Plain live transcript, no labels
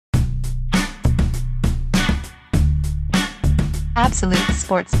Absolute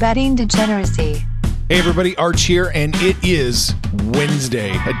sports betting degeneracy. Hey everybody, Arch here, and it is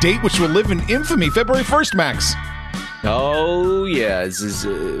Wednesday, a date which will live in infamy, February 1st, Max. Oh, yeah.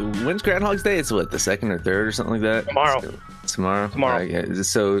 When's Groundhog's Day? It's what, the 2nd or 3rd or something like that? Tomorrow? Yeah.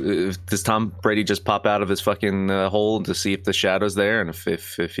 So does Tom Brady just pop out of his fucking hole to see if the shadow's there and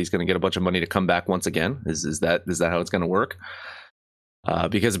if he's going to get a bunch of money to come back once again? Is that how it's going to work?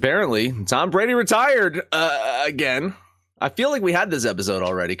 Because apparently Tom Brady retired again. I feel like we had this episode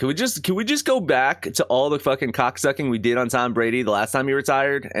already. Can we just go back to all the fucking cocksucking we did on Tom Brady the last time he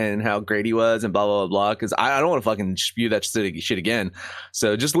retired and how great he was and blah, blah, blah, blah? Because I don't want to fucking spew that shit again.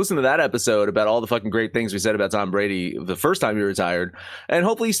 So just listen to that episode about all the fucking great things we said about Tom Brady the first time he retired. And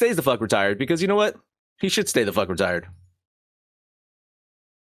hopefully he stays the fuck retired, because you know what? He should stay the fuck retired.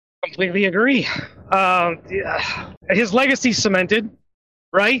 Completely agree. His legacy's cemented.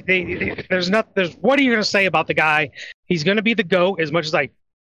 Right? There's what are you going to say about the guy? He's going to be the GOAT, as much as I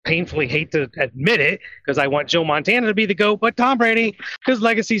painfully hate to admit it, because I want Joe Montana to be the GOAT. But Tom Brady, his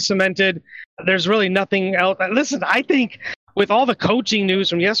legacy's cemented. There's really nothing else. Listen, I think with all the coaching news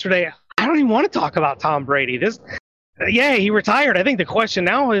from yesterday, I don't even want to talk about Tom Brady. He retired. I think the question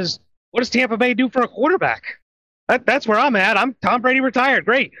now is, what does Tampa Bay do for a quarterback? That's where I'm at. Tom Brady retired.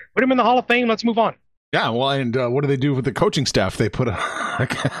 Great. Put him in the Hall of Fame. Let's move on. Yeah, well, and what do they do with the coaching staff? They put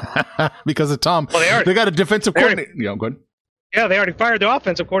because of Tom. Well, they got a defensive coordinator. Yeah, go ahead. Yeah, they already fired the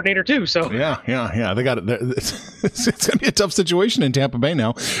offensive coordinator too. So yeah. They got it. It's going to be a tough situation in Tampa Bay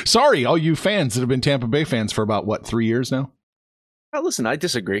now. Sorry, all you fans that have been Tampa Bay fans for about 3 years now. Listen, I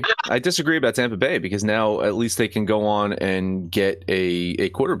disagree. I disagree about Tampa Bay, because now at least they can go on and get a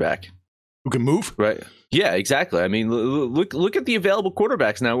quarterback who can move. Right. Yeah, exactly. I mean, look at the available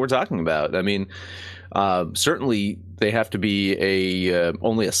quarterbacks now we're talking about. I mean, certainly they have to be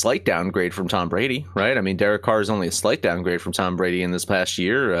only a slight downgrade from Tom Brady, right? I mean, Derek Carr is only a slight downgrade from Tom Brady in this past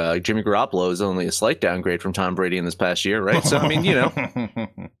year. Jimmy Garoppolo is only a slight downgrade from Tom Brady in this past year, right? So, I mean, you know.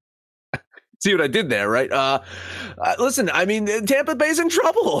 See what I did there, right? Listen, I mean, Tampa Bay's in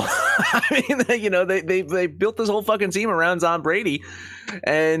trouble. I mean, you know, they built this whole fucking team around Tom Brady,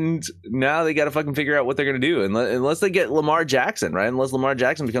 and now they got to fucking figure out what they're going to do. Unless they get Lamar Jackson, right? Unless Lamar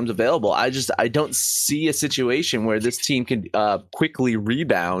Jackson becomes available, I don't see a situation where this team can quickly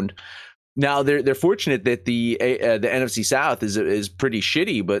rebound. Now they're fortunate that the NFC South is pretty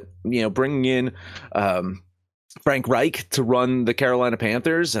shitty, but you know, bringing in Frank Reich to run the Carolina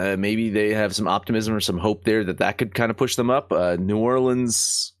Panthers, maybe they have some optimism or some hope there that could kind of push them up. New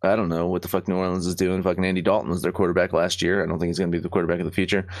Orleans, I don't know what the fuck New Orleans is doing. Fucking Andy Dalton was their quarterback last year. I don't think he's going to be the quarterback of the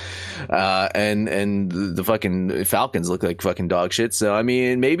future. And the fucking Falcons look like fucking dog shit. So I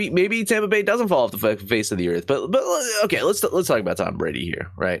mean, maybe Tampa Bay doesn't fall off the face of the earth. But okay, let's talk about Tom Brady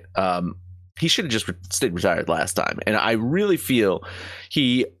here, right? He should have just stayed retired last time, and I really feel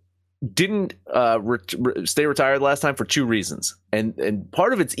he didn't stay retired last time for two reasons, and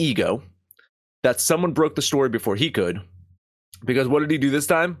part of it's ego, that someone broke the story before he could. Because what did he do this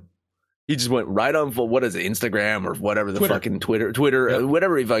time? He just went right on what is it, Instagram or whatever, the fucking Twitter, yep.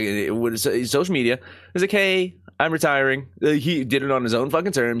 Whatever he fucking social media. He's like, hey, I'm retiring. He did it on his own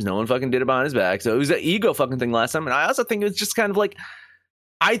fucking terms. No one fucking did it behind his back. So it was an ego fucking thing last time. And I also think it was just kind of like,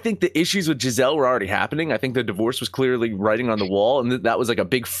 I think the issues with Giselle were already happening. I think the divorce was clearly writing on the wall, and that was like a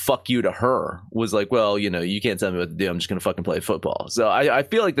big fuck you to her. Was like, well, you know, you can't tell me what to do. I'm just going to fucking play football. So I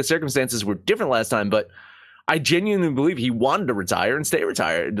feel like the circumstances were different last time, but I genuinely believe he wanted to retire and stay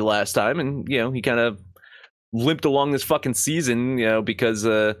retired the last time. And, you know, he kind of limped along this fucking season, you know, because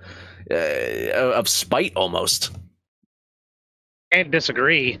of spite almost. Can't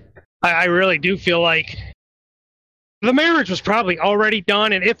disagree. I really do feel like the marriage was probably already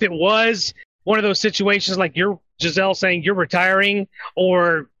done, and if it was one of those situations like Giselle saying you're retiring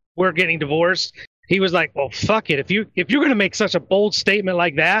or we're getting divorced, he was like, well, fuck it. If you're going to make such a bold statement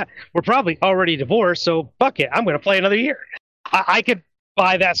like that, we're probably already divorced, so fuck it. I'm going to play another year. I could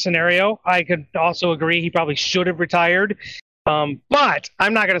buy that scenario. I could also agree he probably should have retired, but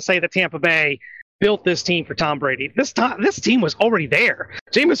I'm not going to say that Tampa Bay built this team for Tom Brady. This team was already there.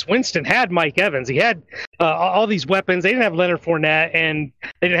 Jameis Winston had Mike Evans. He had all these weapons. They didn't have Leonard Fournette, and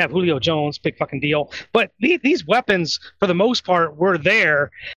they didn't have Julio Jones. Big fucking deal. But these weapons, for the most part, were there.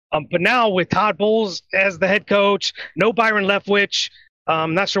 But now with Todd Bowles as the head coach, no Byron Leftwich,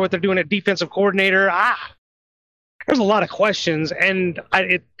 not sure what they're doing at defensive coordinator. There's a lot of questions. And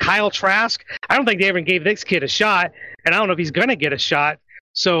Kyle Trask, I don't think they ever gave this kid a shot, and I don't know if he's going to get a shot.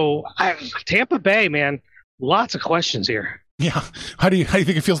 So Tampa Bay, man, lots of questions here. Yeah. How do you think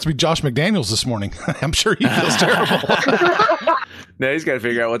it feels to be Josh McDaniels this morning? I'm sure he feels terrible. Now he's got to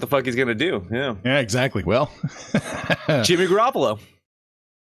figure out what the fuck he's going to do. Yeah. Yeah, exactly. Well, Jimmy Garoppolo.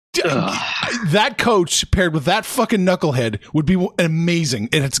 That coach paired with that fucking knucklehead would be amazing,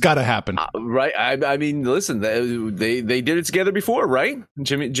 and it's got to happen. Right. I mean, listen, they did it together before, right?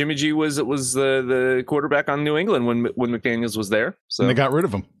 Jimmy G was the quarterback on New England when McDaniels was there. So And they got rid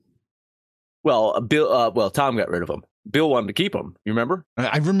of him. Well, Tom got rid of him. Bill wanted to keep him. You remember?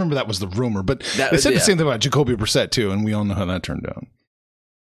 I remember that was the rumor, but they said the same thing about Jacoby Brissett too, and we all know how that turned out.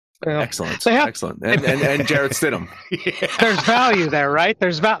 Yeah. Excellent. Excellent. And Jarrett Stidham. Yeah. There's value there, right?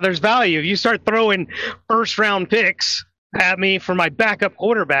 There's value. If you start throwing first round picks at me for my backup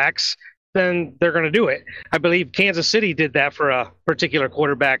quarterbacks, then they're going to do it. I believe Kansas City did that for a particular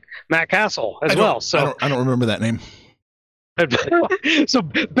quarterback, Matt Castle, as well. So I don't remember that name. So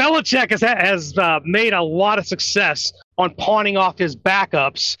Belichick has made a lot of success on pawning off his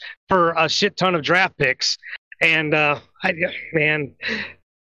backups for a shit ton of draft picks. And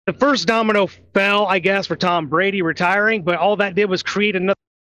the first domino fell, I guess, for Tom Brady retiring, but all that did was create another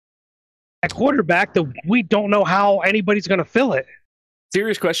quarterback that we don't know how anybody's going to fill it.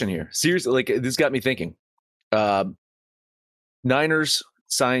 Serious question here. Seriously, like this got me thinking. Niners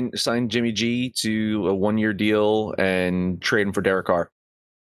sign Jimmy G to a 1-year deal and trade him for Derek Carr.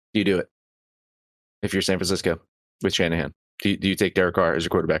 Do you do it? If you're San Francisco with Shanahan, do you take Derek Carr as your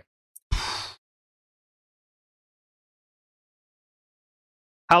quarterback?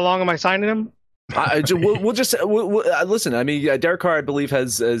 How long am I signing him? We'll listen. I mean, Derek Carr, I believe,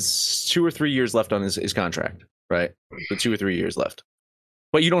 has 2 or 3 years left on his contract, right? So 2 or 3 years left.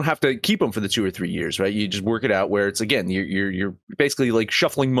 But you don't have to keep him for the 2 or 3 years, right? You just work it out where it's, again, you're basically like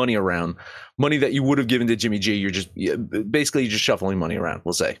shuffling money around, money that you would have given to Jimmy G. You're just basically just shuffling money around.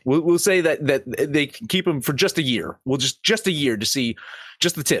 We'll say that they keep him for just a year. Well, just a year to see,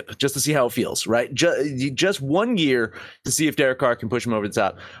 just the tip, just to see how it feels, right? Just 1 year to see if Derek Carr can push him over the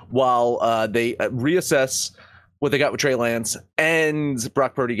top, while they reassess what they got with Trey Lance and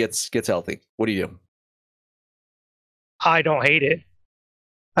Brock Purdy gets healthy. What do you do? I don't hate it.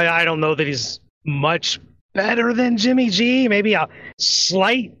 I don't know that he's much better than Jimmy G. Maybe a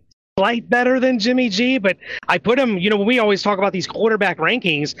slight better than Jimmy G. But I put him, when we always talk about these quarterback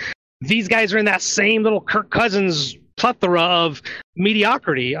rankings, these guys are in that same little Kirk Cousins plethora of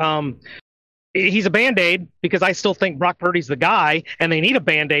mediocrity. He's a Band-Aid because I still think Brock Purdy's the guy, and they need a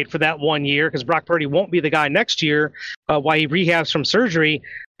Band-Aid for that 1 year because Brock Purdy won't be the guy next year while he rehabs from surgery.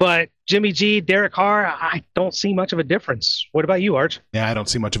 But Jimmy G, Derek Carr, I don't see much of a difference. What about you, Arch? Yeah, I don't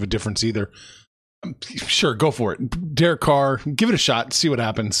see much of a difference either. Sure, go for it. Derek Carr, give it a shot, see what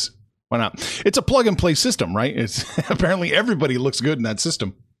happens. Why not? It's a plug-and-play system, right? It's apparently everybody looks good in that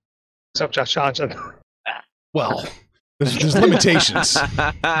system. Except Josh Johnson. Well, there's limitations.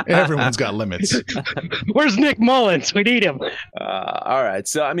 Everyone's got limits. Where's Nick Mullins? We need him. All right.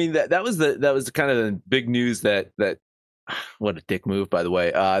 So, I mean, that was the kind of the big news that what a dick move, by the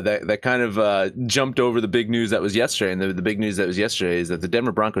way. That kind of jumped over the big news that was yesterday. And the big news that was yesterday is that the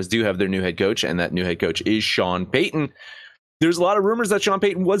Denver Broncos do have their new head coach, and that new head coach is Sean Payton. There's a lot of rumors that Sean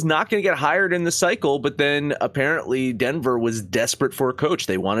Payton was not going to get hired in the cycle, but then apparently Denver was desperate for a coach.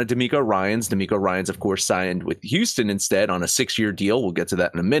 They wanted D'Amico Ryans. D'Amico Ryans, of course, signed with Houston instead on a 6-year deal. We'll get to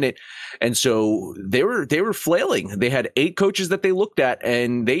that in a minute. And so they were flailing. They had 8 coaches that they looked at,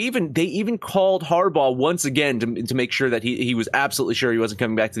 and they even called Harbaugh once again to make sure that he was absolutely sure he wasn't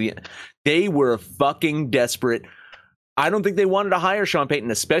coming back to the end. They were fucking desperate. I don't think they wanted to hire Sean Payton,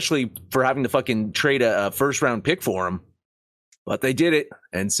 especially for having to fucking trade a first-round pick for him. But they did it.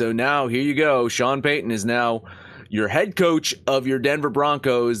 And so now here you go. Sean Payton is now your head coach of your Denver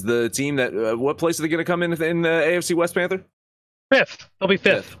Broncos, the team that what place are they going to come in the AFC West, Panther? 5th. They'll be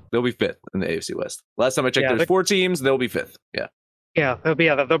 5th. They'll be 5th in the AFC West. Last time I checked, there's 4 teams. They'll be 5th. Yeah. Yeah,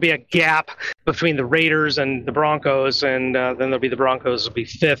 there'll be a gap between the Raiders and the Broncos, and then there'll be the Broncos will be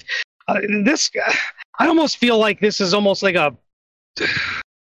 5th. I almost feel like this is almost like a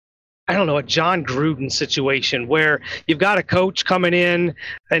John Gruden situation where you've got a coach coming in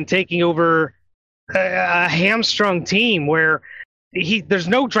and taking over a hamstrung team where there's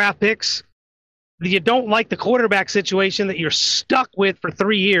no draft picks. You don't like the quarterback situation that you're stuck with for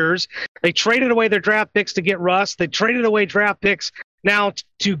 3 years. They traded away their draft picks to get Russ. They traded away draft picks now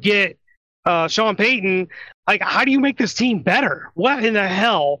to get Sean Payton. Like, how do you make this team better? What in the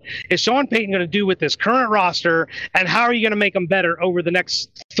hell is Sean Payton going to do with this current roster, and how are you going to make them better over the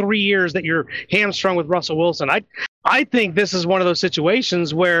next 3 years that you're hamstrung with Russell Wilson? I think this is one of those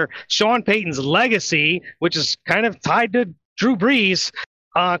situations where Sean Payton's legacy, which is kind of tied to Drew Brees,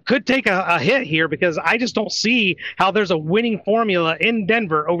 could take a hit here, because I just don't see how there's a winning formula in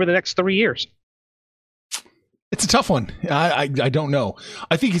Denver over the next 3 years. It's a tough one. I don't know.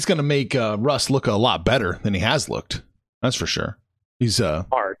 I think he's going to make Russ look a lot better than he has looked. That's for sure. He's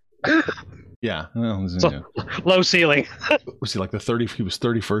Hard. Yeah. Well, Low ceiling. Was he like the 30? He was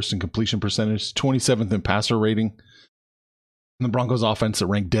 31st in completion percentage, 27th in passer rating. And the Broncos offense that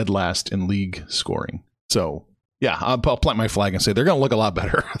ranked dead last in league scoring. So yeah, I'll plant my flag and say they're going to look a lot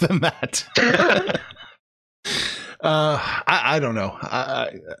better than that. I don't know.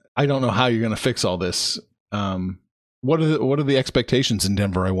 I don't know how you're going to fix all this. What are the expectations in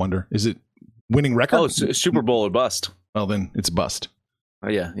Denver? I wonder. Is it winning record? Oh, Super Bowl or bust. Well, then it's bust. Oh,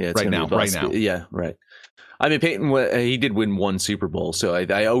 yeah. It's right now. Yeah, right. I mean, Peyton, he did win one Super Bowl, so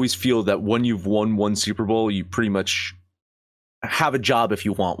I always feel that when you've won one Super Bowl, you pretty much have a job if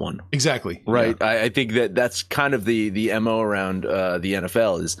you want one. Exactly. Right. Yeah. I think that's kind of the MO around the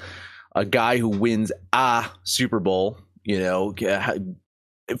NFL is a guy who wins a Super Bowl,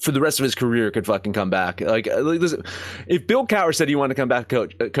 for the rest of his career could fucking come back. Like listen, if Bill Cowher said he wanted to come back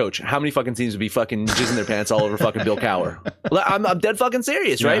coach, how many fucking teams would be fucking jizzing their pants all over fucking Bill Cowher? I'm dead fucking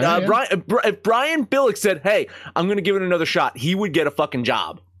serious, right? Yeah. If Brian Billick said, hey, I'm going to give it another shot, he would get a fucking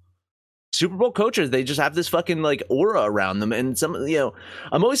job. Super Bowl coaches, they just have this fucking like aura around them. And some,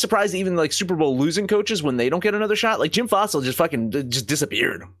 I'm always surprised even like Super Bowl losing coaches when they don't get another shot. Like Jim Fossil just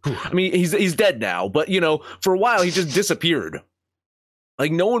disappeared. I mean, he's dead now, but for a while he just disappeared.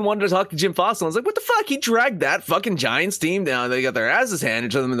 Like, no one wanted to talk to Jim Fossil. I was like, what the fuck? He dragged that fucking Giants team down. They got their asses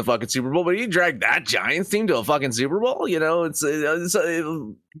handed to them in the fucking Super Bowl, but he dragged that Giants team to a fucking Super Bowl? It's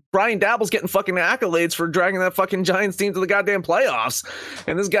Brian Dabble's getting fucking accolades for dragging that fucking Giants team to the goddamn playoffs.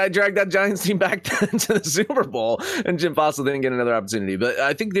 And this guy dragged that Giants team back to the Super Bowl, and Jim Fossil didn't get another opportunity. But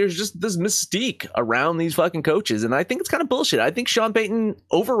I think there's just this mystique around these fucking coaches, and I think it's kind of bullshit. I think Sean Payton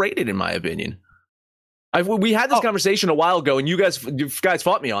overrated, in my opinion. We had this conversation a while ago, and you guys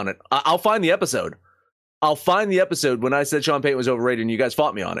fought me on it. I'll find the episode. I'll find the episode when I said Sean Payton was overrated, and you guys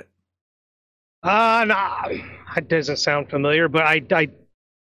fought me on it. No, it doesn't sound familiar, but I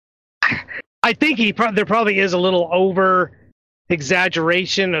think there probably is a little over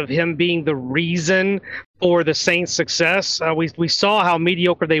exaggeration of him being the reason for the Saints' success. We saw how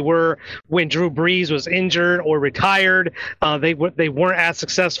mediocre they were when Drew Brees was injured or retired. They weren't as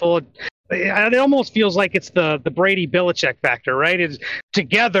successful. It almost feels like it's the Brady Belichick factor, right? It's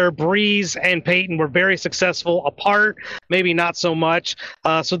together, Breeze and Peyton were very successful. Apart, maybe not so much.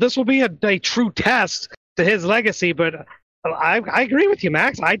 So this will be a true test to his legacy. But I agree with you,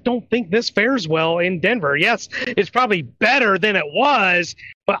 Max. I don't think this fares well in Denver. Yes, it's probably better than it was,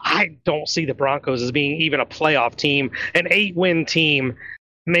 but I don't see the Broncos as being even a playoff team, an 8-win team.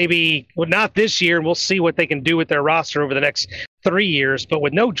 Maybe, well, not this year. We'll see what they can do with their roster over the next 3 years. But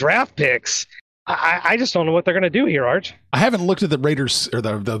with no draft picks, I just don't know what they're going to do here, Arch. I haven't looked at the Raiders or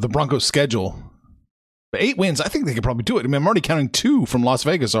the Broncos schedule. But 8 wins, I think they could probably do it. I mean, I'm already counting 2 from Las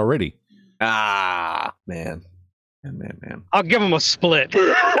Vegas already. Man. I'll give them a split.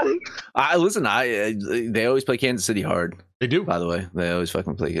 Listen, they always play Kansas City hard. They do. By the way, they always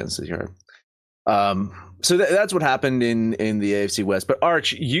fucking play Kansas City hard. So that's what happened in the AFC West. But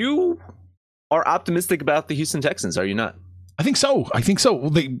Arch, you are optimistic about the Houston Texans, are you not? I think so. Well,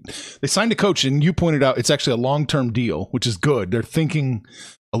 they signed a coach, and you pointed out it's actually a long-term deal, which is good. They're thinking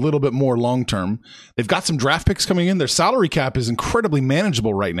a little bit more long-term. They've got some draft picks coming in. Their salary cap is incredibly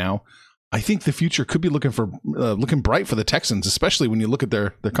manageable right now. I think the future could be looking bright for the Texans, especially when you look at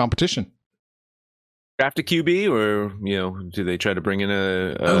their competition. Draft a QB, or do they try to bring in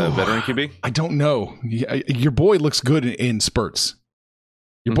a veteran QB? I don't know. Your boy looks good in spurts.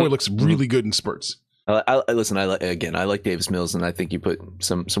 Your boy looks really good in spurts. I like Davis Mills, and I think you put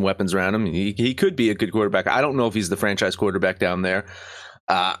some weapons around him. He could be a good quarterback. I don't know if he's the franchise quarterback down there.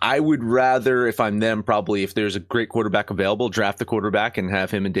 I would rather, if I'm them, probably if there's a great quarterback available, draft the quarterback and have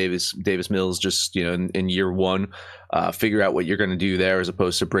him and Davis Mills just in year one figure out what you're going to do there, as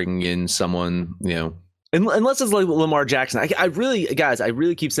opposed to bringing in someone unless it's like Lamar Jackson. I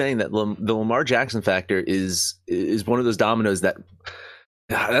really keep saying that the Lamar Jackson factor is one of those dominoes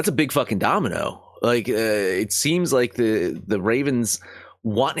that's a big fucking domino. Like it seems like the Ravens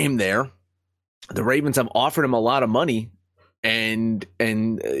want him there. The Ravens have offered him a lot of money. And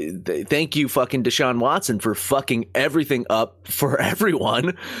thank you, fucking Deshaun Watson, for fucking everything up for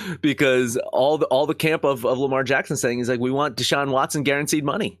everyone, because all the camp of Lamar Jackson saying is like, we want Deshaun Watson guaranteed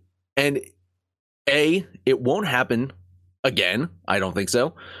money, and A, it won't happen again. I don't think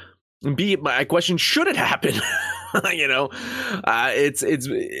so. And B, my question, should it happen? It's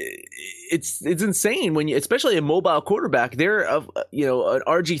insane when especially a mobile quarterback, they're an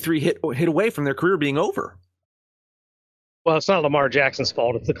RG3 hit away from their career being over. Well, it's not Lamar Jackson's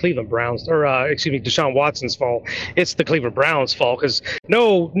fault. It's the Cleveland Browns, or Deshaun Watson's fault. It's the Cleveland Browns' fault because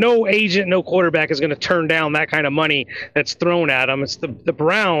no agent, no quarterback is going to turn down that kind of money that's thrown at them. It's the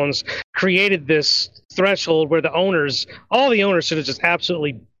Browns created this threshold where all the owners should have just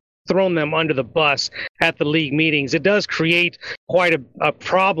absolutely thrown them under the bus at the league meetings. It does create quite a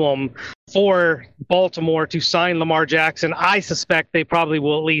problem for Baltimore to sign Lamar Jackson. I suspect they probably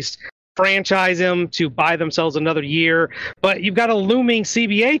will at least franchise him to buy themselves another year, but you've got a looming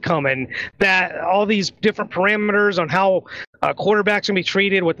CBA coming that all these different parameters on how quarterbacks going to be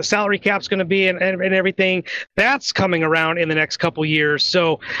treated, what the salary cap's going to be, and everything that's coming around in the next couple years.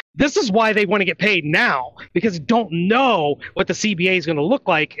 So this is why they want to get paid now, because they don't know what the CBA is going to look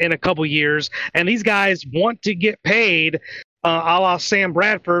like in a couple years, and these guys want to get paid, a la Sam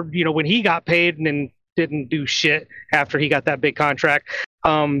Bradford, when he got paid and then didn't do shit after he got that big contract.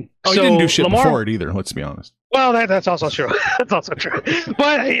 He didn't do shit before it either. Let's be honest. Well, that's also true. That's also true.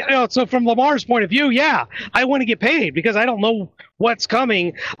 But so from Lamar's point of view, yeah, I want to get paid because I don't know what's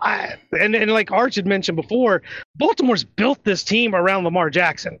coming. And like Arch had mentioned before, Baltimore's built this team around Lamar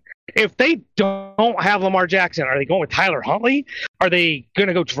Jackson. If they don't have Lamar Jackson, are they going with Tyler Huntley? Are they going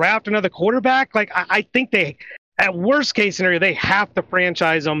to go draft another quarterback? Like I think they. At worst case scenario, they have to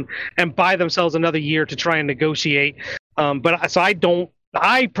franchise them and buy themselves another year to try and negotiate.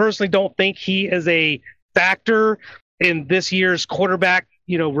 I personally don't think he is a factor in this year's quarterback,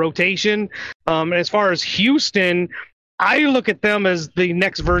 rotation. And as far as Houston, I look at them as the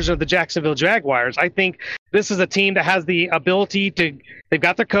next version of the Jacksonville Jaguars. I think this is a team that has the ability they've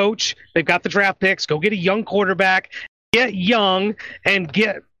got the coach, they've got the draft picks, go get a young quarterback, get young and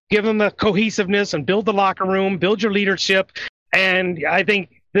give them the cohesiveness and build the locker room, build your leadership. And I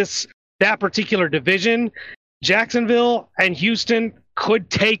think that particular division, Jacksonville and Houston, could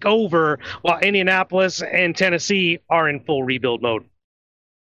take over while Indianapolis and Tennessee are in full rebuild mode.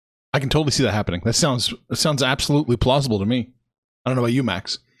 I can totally see that happening. That sounds absolutely plausible to me. I don't know about you,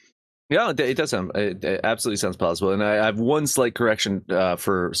 Max. Yeah, it does sound. It absolutely sounds plausible. And I have one slight correction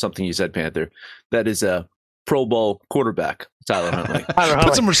for something you said, Panther. That is a Pro Bowl quarterback, Tyler Huntley.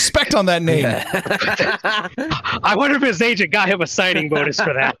 Put some respect on that name. I wonder if his agent got him a signing bonus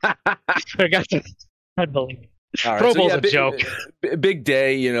for that. Unbelievable. Right, Pro Bowl's a joke. Big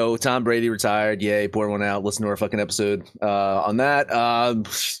day, Tom Brady retired. Yay, pour one out. Listen to our fucking episode on that. A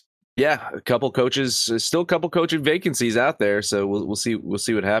couple coaches, still a couple coaching vacancies out there. So we'll see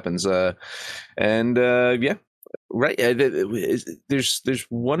what happens. Right. There's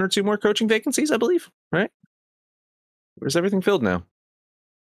one or two more coaching vacancies, I believe. Right. Where's everything filled now?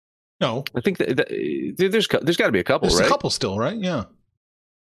 No, I think there's got to be a couple. There's right? a couple still, right? Yeah.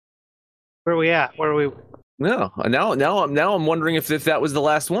 Where are we at? No, now I'm wondering if that was the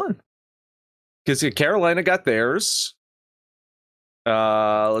last one, because Carolina got theirs.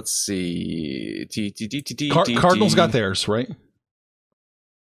 Let's see. Cardinals got theirs, right?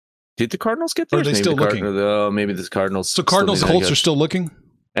 Did the Cardinals get theirs? Or are they still looking? Maybe the Cardinals. So Cardinals, Colts are still looking,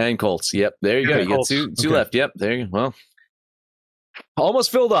 and Colts. Yep, there you go. You got two okay. left. Yep, there you go. Well,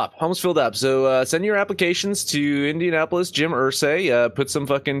 almost filled up. So send your applications to Indianapolis, Jim Irsay. Put some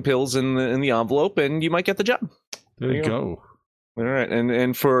fucking pills in the envelope, and you might get the job. There you go. All right,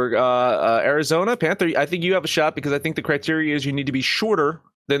 and for Arizona Panther, I think you have a shot because I think the criteria is you need to be shorter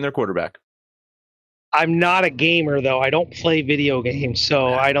than their quarterback. I'm not a gamer, though. I don't play video games,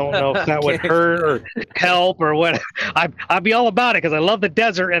 so I don't know if that would hurt or help or what. I'd be all about it because I love the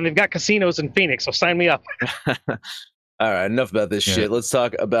desert and they've got casinos in Phoenix, so sign me up. All right, enough about this shit. Let's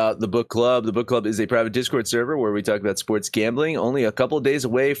talk about the book club. The book club is a private Discord server where we talk about sports gambling. Only a couple of days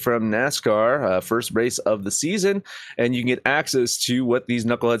away from NASCAR, first race of the season, and you can get access to what these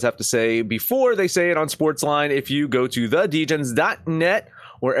knuckleheads have to say before they say it on Sportsline if you go to thedgens.net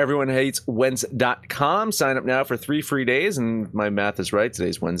or everyonehateswentz.com. Sign up now for 3 free days, and my math is right.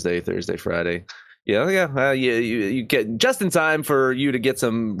 Today's Wednesday, Thursday, Friday. You get just in time for you to get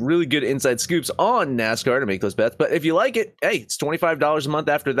some really good inside scoops on NASCAR to make those bets. But if you like it, hey, it's $25 a month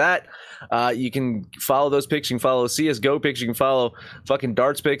after that. You can follow those picks. You can follow CSGO picks. You can follow fucking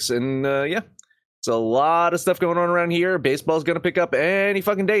darts picks. And it's a lot of stuff going on around here. Baseball's going to pick up any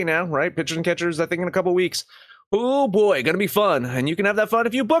fucking day now, right? Pitchers and catchers, I think, in a couple weeks. Oh, boy, going to be fun. And you can have that fun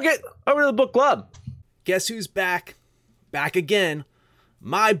if you book it over to the book club. Guess who's back? Back again.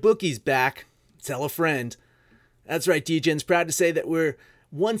 My bookie's back. Tell a friend. That's right, DJ's proud to say that we're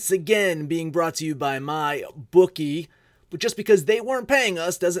once again being brought to you by my bookie. But just because they weren't paying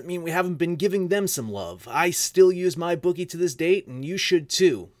us doesn't mean we haven't been giving them some love. I still use my bookie to this date, and you should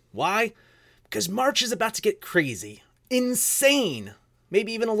too. Why? Because March is about to get crazy. Insane.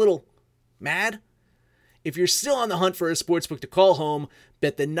 Maybe even a little mad. If you're still on the hunt for a sportsbook to call home,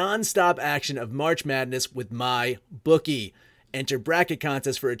 bet the non-stop action of March Madness with MyBookie. Enter bracket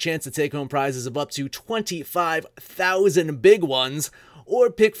contests for a chance to take home prizes of up to 25,000 big ones,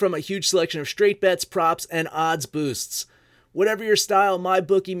 or pick from a huge selection of straight bets, props, and odds boosts. Whatever your style,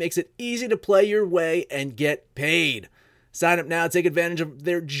 MyBookie makes it easy to play your way and get paid. Sign up now, take advantage of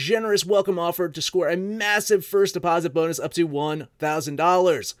their generous welcome offer to score a massive first deposit bonus up to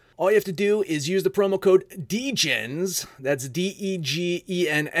 $1,000. All you have to do is use the promo code DEGENS, that's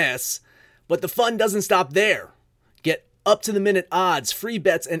DEGENS, but the fun doesn't stop there. Get up-to-the-minute odds, free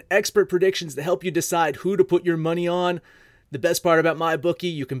bets, and expert predictions to help you decide who to put your money on. The best part about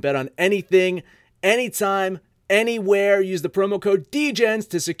MyBookie, you can bet on anything, anytime, anywhere. Use the promo code DEGENS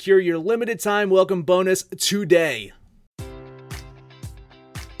to secure your limited time welcome bonus today.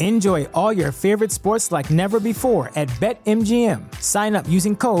 Enjoy all your favorite sports like never before at BetMGM. Sign up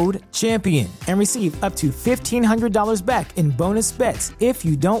using code CHAMPION and receive up to $1,500 back in bonus bets if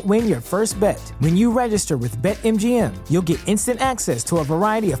you don't win your first bet. When you register with BetMGM, you'll get instant access to a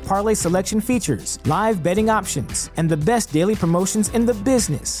variety of parlay selection features, live betting options, and the best daily promotions in the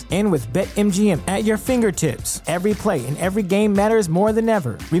business. And with BetMGM at your fingertips, every play and every game matters more than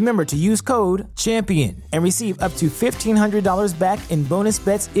ever. Remember to use code CHAMPION and receive up to $1,500 back in bonus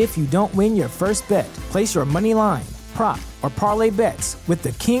bets if you don't win your first bet. Place your money line, prop, or parlay bets with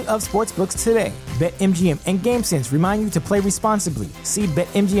the king of sportsbooks today. BetMGM and GameSense remind you to play responsibly. See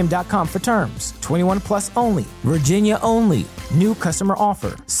BetMGM.com for terms. 21 plus only. Virginia only. New customer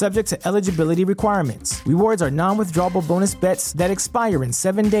offer. Subject to eligibility requirements. Rewards are non-withdrawable bonus bets that expire in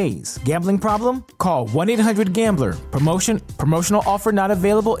 7 days. Gambling problem? Call 1-800-GAMBLER. Promotional offer not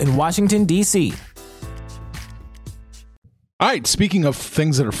available in Washington, D.C. All right, speaking of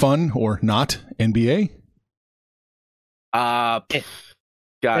things that are fun or not, NBA. Guys,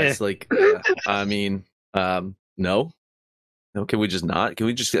 no. No, can we just not? Can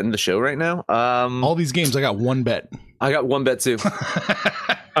we just end the show right now? All these games, I got one bet. I got one bet too.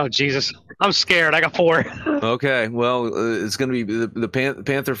 Oh, Jesus. I'm scared. I got 4. Okay, well, it's going to be the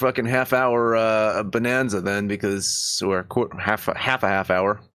Panther fucking half hour bonanza then, because or half a half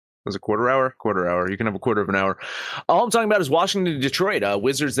hour. Was it quarter hour? Quarter hour. You can have a quarter of an hour. All I'm talking about is Washington and Detroit.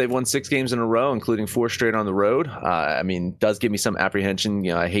 Wizards, they've won 6 games in a row, including 4 straight on the road. Does give me some apprehension.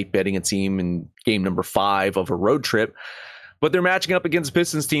 I hate betting a team in game number 5 of a road trip. But they're matching up against a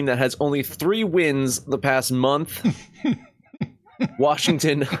Pistons team that has only 3 wins the past month.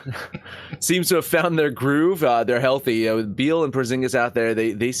 Washington seems to have found their groove. They're healthy. With Beal and Porzingis out there,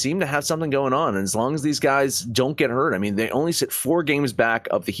 they seem to have something going on. And as long as these guys don't get hurt, they only sit 4 games back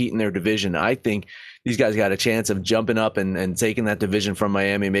of the Heat in their division. I think these guys got a chance of jumping up and taking that division from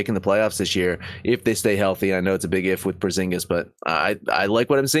Miami, making the playoffs this year if they stay healthy. I know it's a big if with Porzingis, but I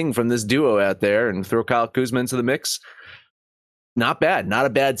like what I'm seeing from this duo out there, and throw Kyle Kuzma into the mix. Not bad. Not a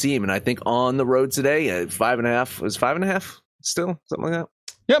bad team. And I think on the road today at 5.5, was 5.5? Still something like that.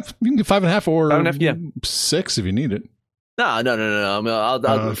 Yep, you can get 5.5 or 5.5, yeah. 6 if you need it. No. I'll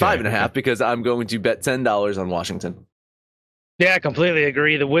Okay, 5.5 because I'm going to bet $10 on Washington. Yeah, I completely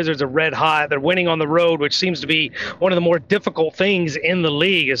agree. The Wizards are red hot. They're winning on the road, which seems to be one of the more difficult things in the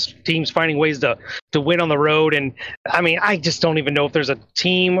league, is teams finding ways to win on the road. And I just don't even know if there's a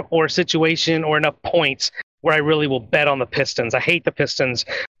team or a situation or enough points where I really will bet on the Pistons. I hate the Pistons.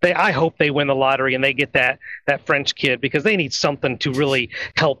 I hope they win the lottery and they get that French kid, because they need something to really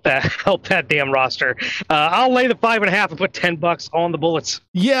help that damn roster. I'll lay the 5.5 and put $10 on the Bullets.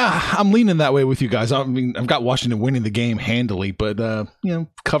 Yeah, I'm leaning that way with you guys. I've got Washington winning the game handily, but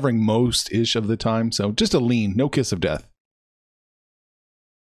covering most-ish of the time. So just a lean, no kiss of death.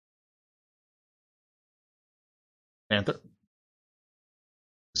 Panther.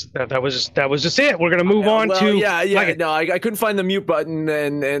 That was just it. We're gonna move on to I couldn't find the mute button,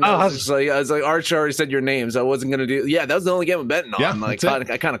 and I was like Arch already said your name, so I wasn't gonna do. Yeah, that was the only game I'm betting on. Yeah, I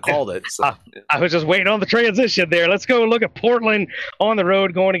kind of called it. So. I was just waiting on the transition there. Let's go look at Portland on the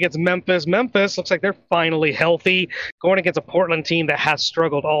road going against Memphis. Memphis looks like they're finally healthy, going against a Portland team that has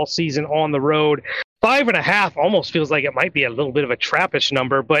struggled all season on the road. 5.5 almost feels like it might be a little bit of a trappish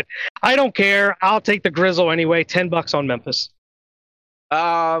number, but I don't care. I'll take the Grizzle anyway. $10 on Memphis.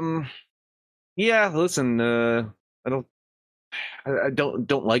 Yeah, listen, I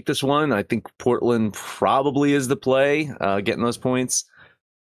don't like this one. I think Portland probably is the play, getting those points.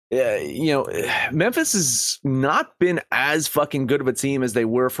 Memphis has not been as fucking good of a team as they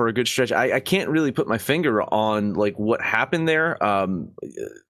were for a good stretch. I can't really put my finger on what happened there.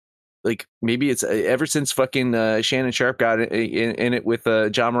 Maybe it's ever since fucking Shannon Sharp got in it with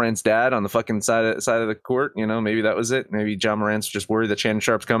John Morant's dad on the fucking side of the court. Maybe that was it. Maybe John Morant's just worried that Shannon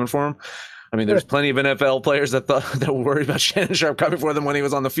Sharp's coming for him. I mean, there's plenty of NFL players that were worried about Shannon Sharpe coming for them when he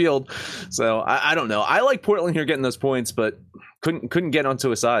was on the field. So I don't know. I like Portland here getting those points, but couldn't get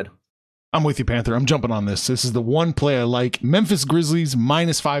onto a side. I'm with you, Panther. I'm jumping on this. This is the one play I like. Memphis Grizzlies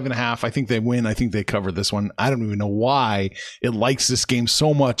 -5.5. I think they win. I think they cover this one. I don't even know why it likes this game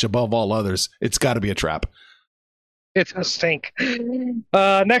so much above all others. It's got to be a trap. It's a stink.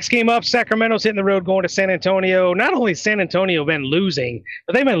 Next game up, Sacramento's hitting the road going to San Antonio. Not only has San Antonio been losing,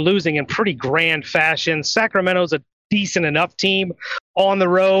 but they've been losing in pretty grand fashion. Sacramento's a decent enough team on the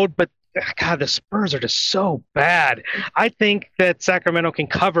road, but God, the Spurs are just so bad. I think that Sacramento can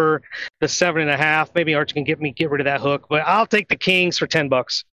cover the 7.5. Maybe Arch can get rid of that hook, but I'll take the Kings for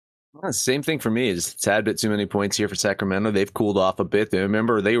 $10. Same thing for me. Just a tad bit too many points here for Sacramento. They've cooled off a bit.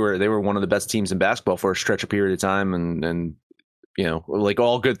 Remember, they were one of the best teams in basketball for a stretch of period of time, and you know, like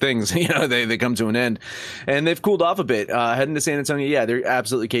all good things, you know, they come to an end, and they've cooled off a bit. Heading to San Antonio, yeah, they're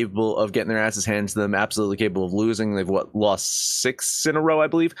absolutely capable of getting their asses handed to them. Absolutely capable of losing. They've lost 6 in a row, I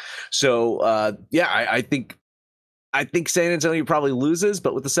believe. So yeah, I think San Antonio probably loses,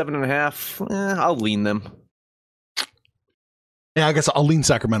 but with the 7.5, I'll lean them. Yeah, I guess I'll lean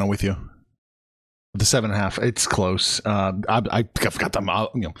Sacramento with you. The 7.5, it's close. I've got them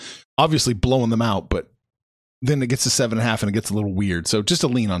out, you know, obviously blowing them out, but then it gets to 7.5 and it gets a little weird. So just a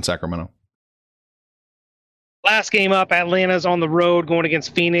lean on Sacramento. Last game up, Atlanta's on the road going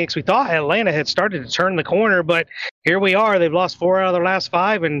against Phoenix. We thought Atlanta had started to turn the corner, but here we are. They've lost 4 out of their last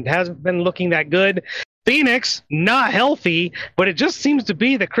 5 and hasn't been looking that good. Phoenix, not healthy, but it just seems to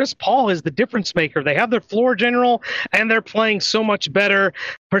be that Chris Paul is the difference maker. They have their floor general, and they're playing so much better,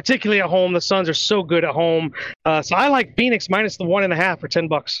 particularly at home. The Suns are so good at home. So I like Phoenix minus the 1.5 for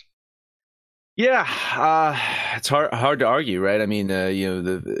 $10. Yeah, it's hard to argue, right? I mean, you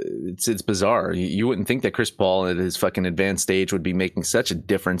know, it's bizarre. You wouldn't think that Chris Paul at his fucking advanced stage would be making such a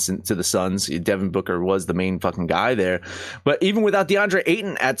difference to the Suns. Devin Booker was the main fucking guy there, but even without DeAndre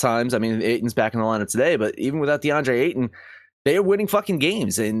Ayton at times, I mean, Ayton's back in the lineup today, but even without DeAndre Ayton, they are winning fucking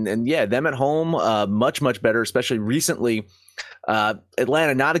games, and yeah, them at home, much better, especially recently.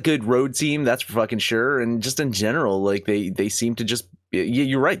 Atlanta, not a good road team, that's for fucking sure, and just in general, like they seem to just.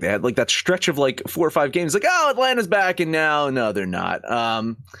 You're right. They had like that stretch of like 4 or 5 games. Like, oh, Atlanta's back, and now no, they're not.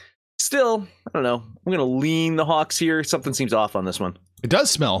 Still, I don't know. I'm gonna lean the Hawks here. Something seems off on this one. It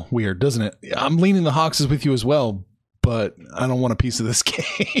does smell weird, doesn't it? I'm leaning the Hawks with you as well, but I don't want a piece of this game.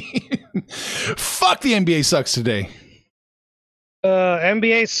 Fuck, the NBA sucks today.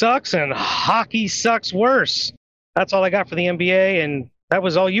 NBA sucks and hockey sucks worse. That's all I got for the NBA, and that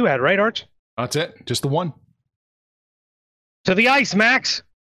was all you had, right, Arch? That's it. Just the one. To the ice, Max.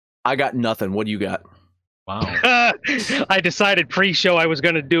 I got nothing. What do you got? Wow. I decided pre-show I was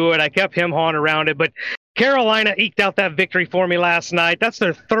going to do it. I kept him hawing around it, but Carolina eked out that victory for me last night. That's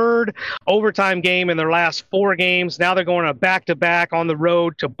their 3rd overtime game in their last 4 games. Now they're going a back-to-back on the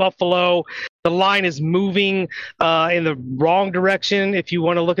road to Buffalo. The line is moving in the wrong direction if you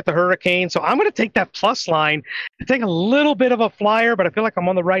want to look at the Hurricane. So I'm going to take that plus line and take a little bit of a flyer, but I feel like I'm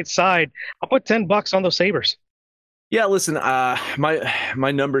on the right side. I'll put $10 on those Sabres. Yeah, listen,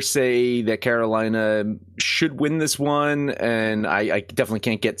 my numbers say that Carolina should win this one, and I definitely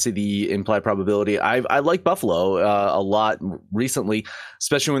can't get to the implied probability. I like Buffalo a lot recently,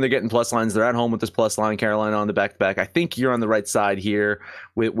 especially when they're getting plus lines. They're at home with this plus line, Carolina on the back-to-back. I think you're on the right side here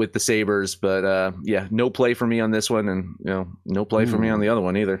with the Sabres, but yeah, no play for me on this one, and you know, no play for me on the other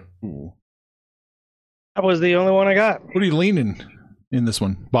one either. That was the only one I got. What are you leaning in this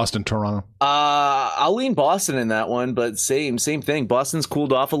one? Boston, Toronto. I'll lean Boston in that one, but same thing. Boston's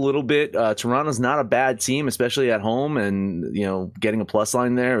cooled off a little bit. Toronto's not a bad team, especially at home, and you know, getting a plus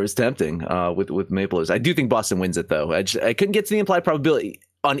line there is tempting with Maple Leafs. I do think Boston wins it though. I couldn't get to the implied probability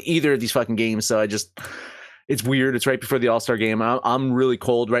on either of these fucking games, so it's weird. It's right before the All-Star game. I'm really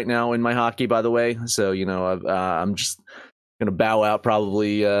cold right now in my hockey, by the way, so you know, I'm just gonna bow out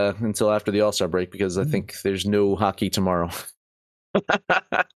probably until after the All-Star break because I think there's no hockey tomorrow.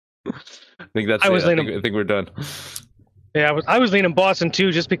 I think that's. I think we're done. Yeah, I was leaning Boston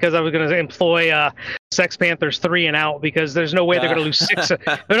too, just because I was going to employ Sex Panthers 3 and out because there's no way they're going to lose 6. They're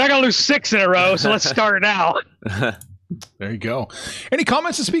not going to lose 6 in a row. So let's start now. There you go. Any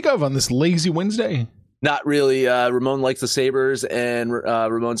comments to speak of on this lazy Wednesday? Not really. Ramon likes the Sabres, and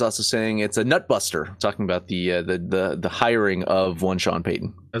Ramon's also saying it's a nut buster. Talking about the hiring of one Sean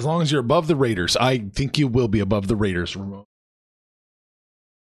Payton. As long as you're above the Raiders, I think you will be above the Raiders, Ramon.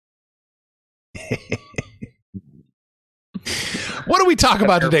 What do we talk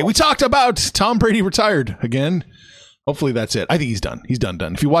about today? We talked about Tom Brady retired again. Hopefully that's it. I think he's done. He's done.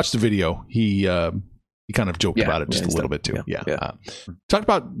 If you watch the video, he He kind of joked about it just a little bit too. Yeah. Talked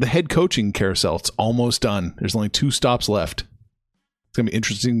about the head coaching carousel. It's almost done. There's only 2 stops left. It's going to be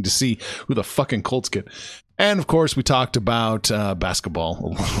interesting to see who the fucking Colts get. And, of course, we talked about basketball a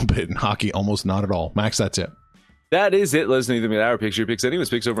little bit and hockey almost not at all. Max, that's it. That is it. Let us know anything about our picks, your picks, anyone's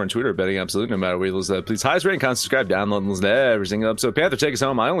picks over on Twitter, Betting Absolute. No matter where you listen, please highest rating, comment, subscribe, download, and listen to every single episode. Panther, take us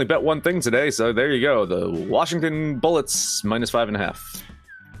home. I only bet one thing today, so there you go. The Washington Bullets -5.5.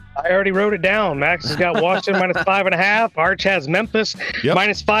 I already wrote it down. Max has got Washington -5.5. Arch has Memphis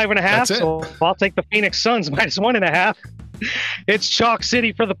 -5.5. So I'll take the Phoenix Suns -1.5. It's chalk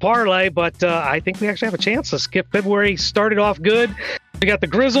city for the parlay, but I think we actually have a chance to skip February. Started off good. We got the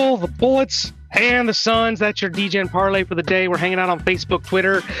Grizzle, the Bullets, and the Suns. That's your DGen parlay for the day. We're hanging out on Facebook,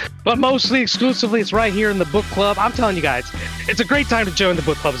 Twitter, but mostly exclusively it's right here in the book club. I'm telling you guys, it's a great time to join the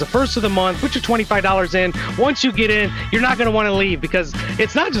book club. It's the first of the month. Put your $25 in. Once you get in, you're not going to want to leave because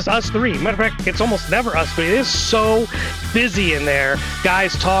it's not just us three. Matter of fact, it's almost never us three. It is so busy in there.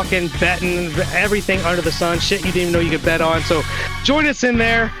 Guys talking, betting, everything under the sun. Shit you didn't even know you could bet on. So join us in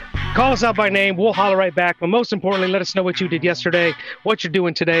there. Call us out by name. We'll holler right back. But most importantly, let us know what you did yesterday, what you're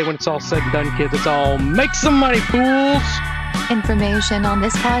doing today. When it's all said and done, kids, it's all make some money, fools. Information on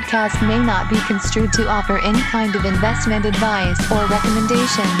this podcast may not be construed to offer any kind of investment advice or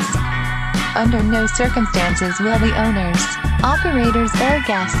recommendations. Under no circumstances will the owners, operators, or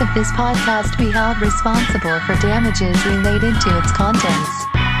guests of this podcast be held responsible for damages related to its contents.